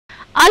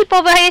ಅಲ್ಪ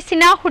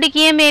ವಯಸ್ಸಿನ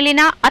ಹುಡುಗಿಯ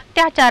ಮೇಲಿನ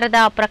ಅತ್ಯಾಚಾರದ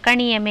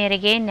ಪ್ರಕರಣದ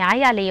ಮೇರೆಗೆ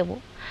ನ್ಯಾಯಾಲಯವು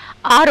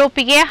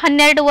ಆರೋಪಿಗೆ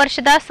 12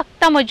 ವರ್ಷದ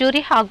ಸಕ್ತ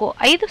ಮಜೂರಿ ಹಾಗೂ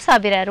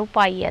 5,000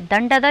 ರೂಪಾಯಿಯ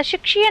ದಂಡದ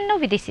ಶಿಕ್ಷೆಯನ್ನು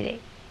ವಿಧಿಸಿದೆ.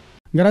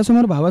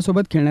 घरासमोर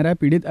भावासोबत खेळणाऱ्या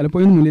पीडित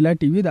अल्पवयीन मुलीला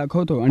टीव्ही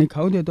दाखवतो आणि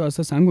खाऊ देतो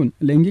असं सांगून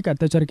लैंगिक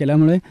अत्याचार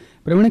केल्यामुळे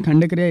प्रवीण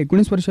खांडेकर या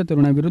 19 वर्षीय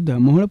तरुणाविरुद्ध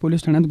मोहोळ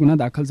पोलीस ठाण्यात गुन्हा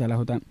दाखल झाला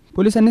होता.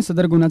 पोलिसांनी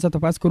सदर गुन्ह्याचा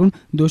तपास करून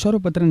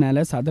दोषारोपपत्र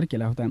न्यायालयात सादर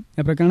केला होता.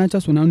 या प्रकरणाच्या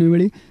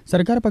सुनावणीवेळी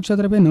सरकार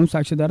पक्षातर्फे 9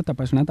 साक्षीदार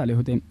तपासण्यात आले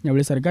होते.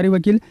 यावेळी सरकारी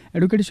वकील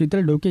ॲडव्होकेट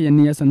शीतल डोके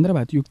यांनी या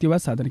संदर्भात युक्तिवाद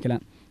सादर केला.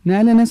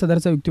 न्यायालयाने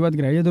सदरचा युक्तिवाद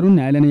ग्राह्य धरून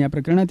न्यायालयाने या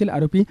प्रकरणातील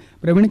आरोपी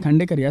प्रवीण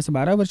खांडेकर यास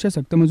 12 वर्षे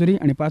सक्तमजुरी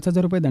आणि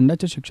 5,000 रुपये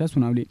दंडाची शिक्षा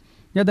सुनावली.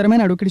 या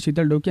दरम्यान ॲडव्होकेट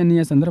शीतल डोके यांनी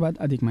या संदर्भात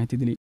अधिक माहिती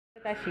दिली.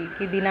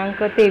 की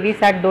दिनांक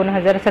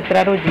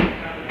 23/8/2017 रोजी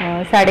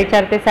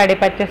 4:30 ते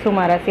 5:30 च्या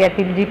सुमारास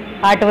यातील जी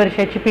 8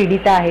 वर्षाची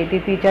पीडिता आहे ती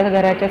तिच्या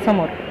घराच्या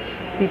समोर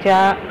तिच्या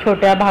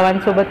छोट्या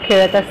भावांसोबत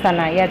खेळत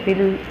असताना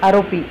यातील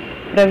आरोपी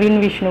प्रवीण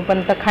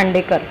विष्णुपंत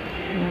खांडेकर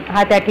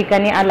हा त्या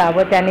ठिकाणी आला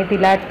व त्याने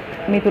तिला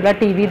मी तुला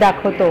टीव्ही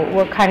दाखवतो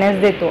व खाण्यास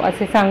देतो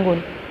असे सांगून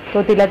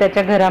तो तिला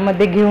त्याच्या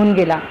घरामध्ये घेऊन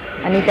गेला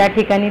आणि त्या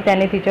ठिकाणी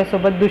त्याने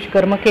तिच्यासोबत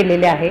दुष्कर्म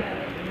केलेले आहे.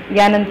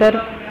 यानंतर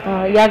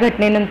या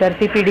घटनेनंतर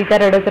ती पीडिता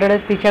रडत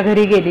रडत तिच्या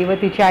घरी गेली व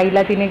तिच्या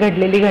आईला तिने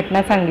घडलेली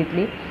घटना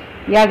सांगितली.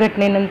 या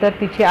घटनेनंतर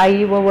तिची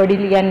आई व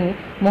वडील यांनी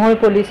मोहोळ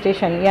पोलीस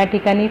स्टेशन या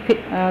ठिकाणी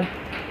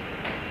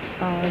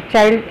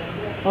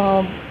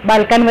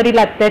बालकांवरील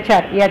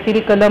अत्याचार यातील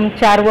कलम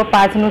 4 व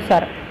 5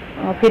 नुसार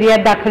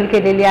फिर्याद दाखल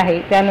केलेली आहे.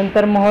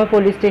 त्यानंतर मोहोळ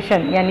पोलीस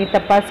स्टेशन यांनी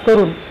तपास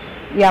करून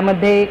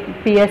यामध्ये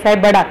PSI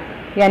बडा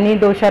यांनी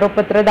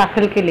दोषारोपपत्र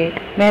दाखल केले.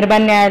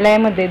 मेहरबान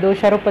न्यायालयामध्ये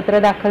दोषारोपपत्र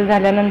दाखल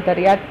झाल्यानंतर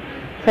यात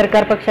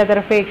सरकार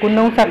पक्षातर्फे एकूण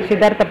 9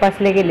 साक्षीदार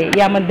तपासले गेले.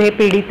 यामध्ये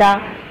पीडिता,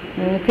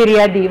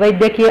 फिर्यादी,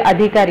 वैद्यकीय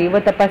अधिकारी व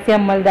तपासी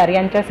अंमलदार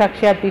यांच्या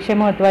साक्षी अतिशय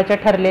महत्त्वाच्या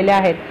ठरलेल्या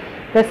आहेत.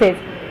 तसेच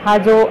हा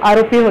जो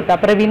आरोपी होता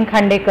प्रवीण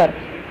खांडेकर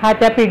हा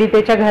त्या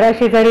पीडितेच्या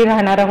घराशेजारी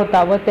राहणारा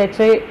होता व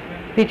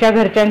तिच्या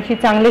घरच्यांशी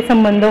चांगले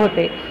संबंध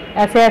होते.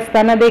 असे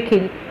असताना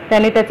देखील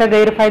त्याने त्याचा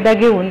गैरफायदा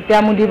घेऊन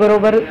त्या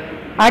मुलीबरोबर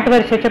 8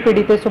 वर्षाच्या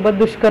पीडितेसोबत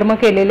दुष्कर्म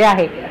केलेले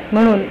आहे.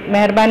 म्हणून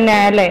मेहरबान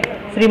न्यायालय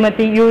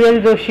श्रीमती UL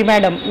जोशी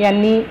मॅडम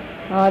यांनी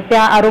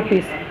त्या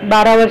आरोपीस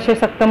 12 वर्षे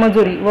सक्त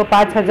मजुरी व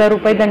 5,000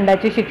 रुपये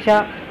दंडाची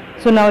शिक्षा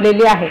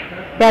सुनावलेली आहे.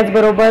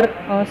 त्याचबरोबर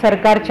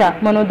सरकारच्या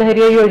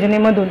मनोधैर्य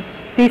योजनेमधून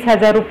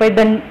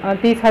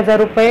 30,000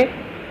 रुपये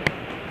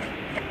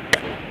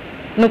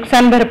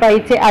नुकसान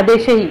भरपाईचे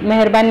आदेशही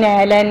मेहरबान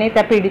न्यायालयाने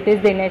त्या पीडितेस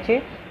देण्याचे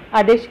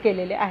आदेश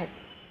केलेले आहेत.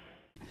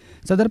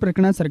 सदर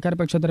प्रकरणात सरकार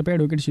पक्षातर्फे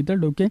ॲडव्होकेट शीतल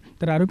डोके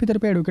तर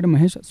आरोपीतर्फे ॲडव्होकेट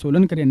महेश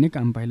सोलनकर यांनी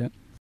काम पाहिलं.